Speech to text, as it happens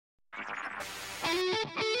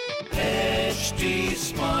HT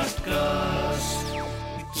Smartcast.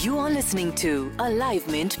 You are listening to a Live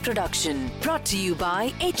Mint production brought to you by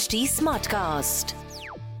HT Smartcast.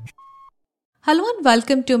 Hello and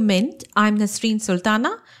welcome to Mint. I'm Nasreen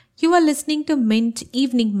Sultana. You are listening to Mint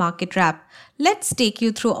Evening Market Wrap. Let's take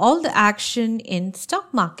you through all the action in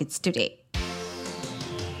stock markets today.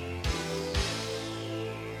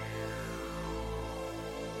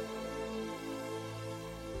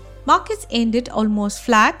 Markets ended almost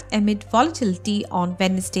flat amid volatility on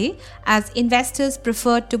Wednesday as investors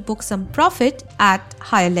preferred to book some profit at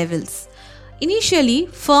higher levels. Initially,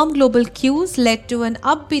 firm global cues led to an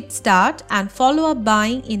upbeat start and follow-up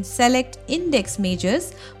buying in select index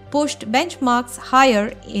majors pushed benchmarks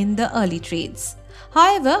higher in the early trades.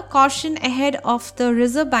 However, caution ahead of the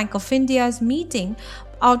Reserve Bank of India's meeting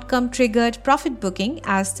outcome triggered profit booking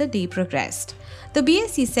as the day progressed. The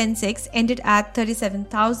BSE Sensex ended at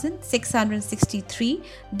 37,663,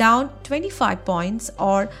 down 25 points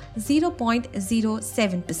or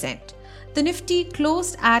 0.07%. The Nifty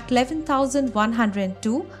closed at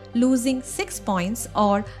 11,102, losing 6 points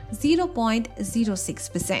or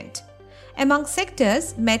 0.06%. Among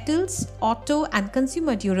sectors, metals, auto and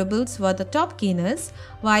consumer durables were the top gainers,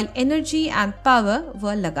 while energy and power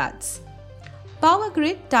were laggards. Power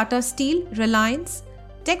Grid, Tata Steel, Reliance,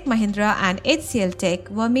 Tech Mahindra and HCL Tech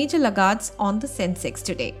were major laggards on the Sensex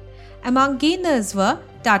today. Among gainers were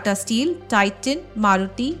Tata Steel, Titan,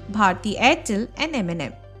 Maruti, Bharti Airtel and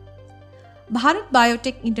M&M. Bharat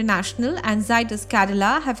Biotech International and Zydus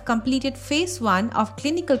Cadila have completed phase 1 of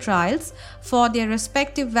clinical trials for their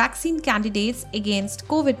respective vaccine candidates against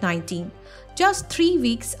COVID-19. Just 3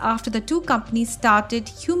 weeks after the two companies started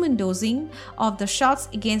human dosing of the shots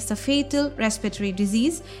against the fatal respiratory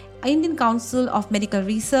disease, Indian Council of Medical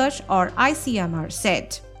Research or ICMR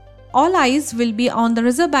said. All eyes will be on the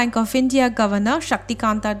Reserve Bank of India Governor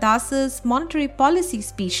Shaktikanta Das's monetary policy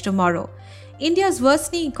speech tomorrow. India's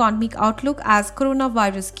worsening economic outlook as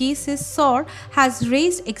coronavirus cases soar has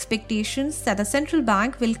raised expectations that the central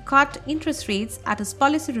bank will cut interest rates at its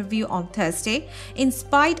policy review on Thursday in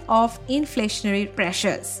spite of inflationary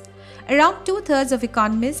pressures. Around two-thirds of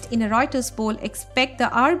economists in a Reuters poll expect the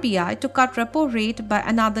RBI to cut repo rate by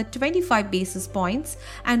another 25 basis points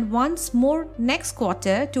and once more next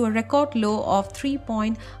quarter to a record low of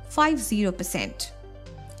 3.50%.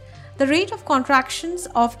 The rate of contractions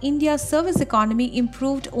of India's service economy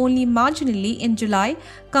improved only marginally in July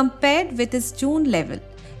compared with its June level.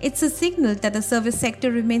 It's a signal that the service sector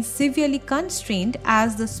remains severely constrained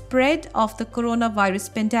as the spread of the coronavirus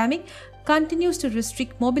pandemic continues to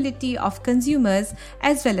restrict mobility of consumers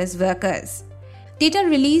as well as workers. Data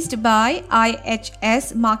released by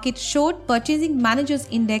IHS Markit showed Purchasing Managers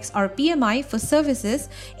Index or PMI for services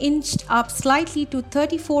inched up slightly to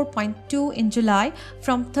 34.2 in July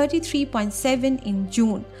from 33.7 in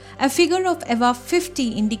June. A figure of above 50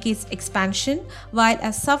 indicates expansion, while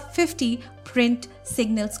a sub-50 print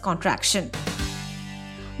signals contraction.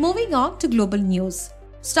 Moving on to global news.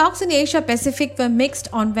 Stocks in Asia Pacific were mixed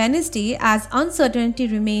on Wednesday as uncertainty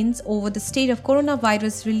remains over the state of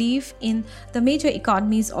coronavirus relief in the major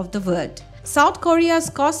economies of the world. South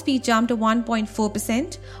Korea's Kospi jumped to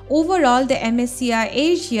 1.4%. Overall, the MSCI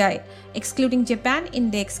Asia, excluding Japan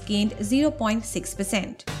index, gained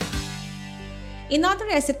 0.6%. In other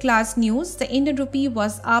asset class news, the Indian rupee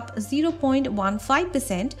was up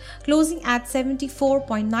 0.15%, closing at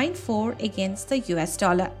 74.94 against the US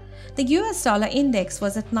dollar. The US dollar index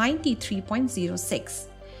was at 93.06.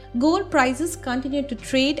 Gold prices continued to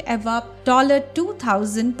trade above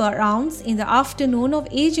 $2,000 per ounce in the afternoon of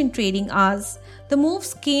Asian trading hours. The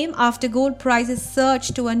moves came after gold prices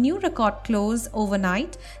surged to a new record close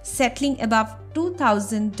overnight, settling above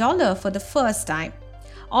 $2,000 for the first time.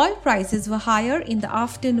 Oil prices were higher in the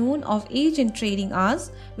afternoon of Asian trading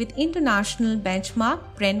hours, with international benchmark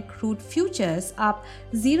Brent crude futures up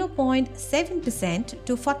 0.7%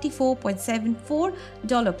 to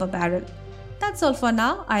 $44.74 per barrel. That's all for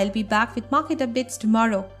now. I'll be back with market updates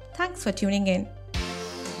tomorrow. Thanks for tuning in.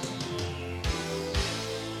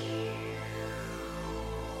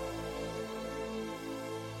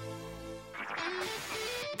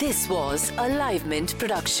 This was a Live Mint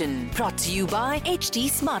production brought to you by HT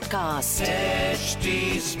Smartcast.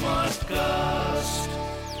 HT Smartcast.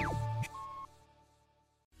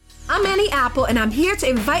 I'm Annie Apple, and I'm here to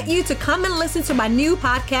invite you to come and listen to my new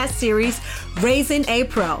podcast series, Raising a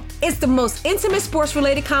Pro. It's the most intimate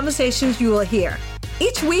sports-related conversations you will hear.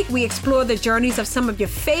 Each week, we explore the journeys of some of your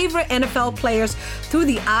favorite NFL players through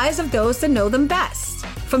the eyes of those that know them best.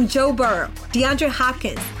 From Joe Burrow, DeAndre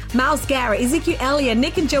Hopkins, Myles Garrett, Ezekiel Elliott,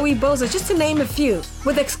 Nick and Joey Bosa, just to name a few.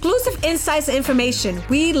 With exclusive insights and information,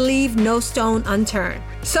 we leave no stone unturned.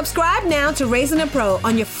 Subscribe now to Raising a Pro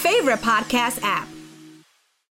on your favorite podcast app.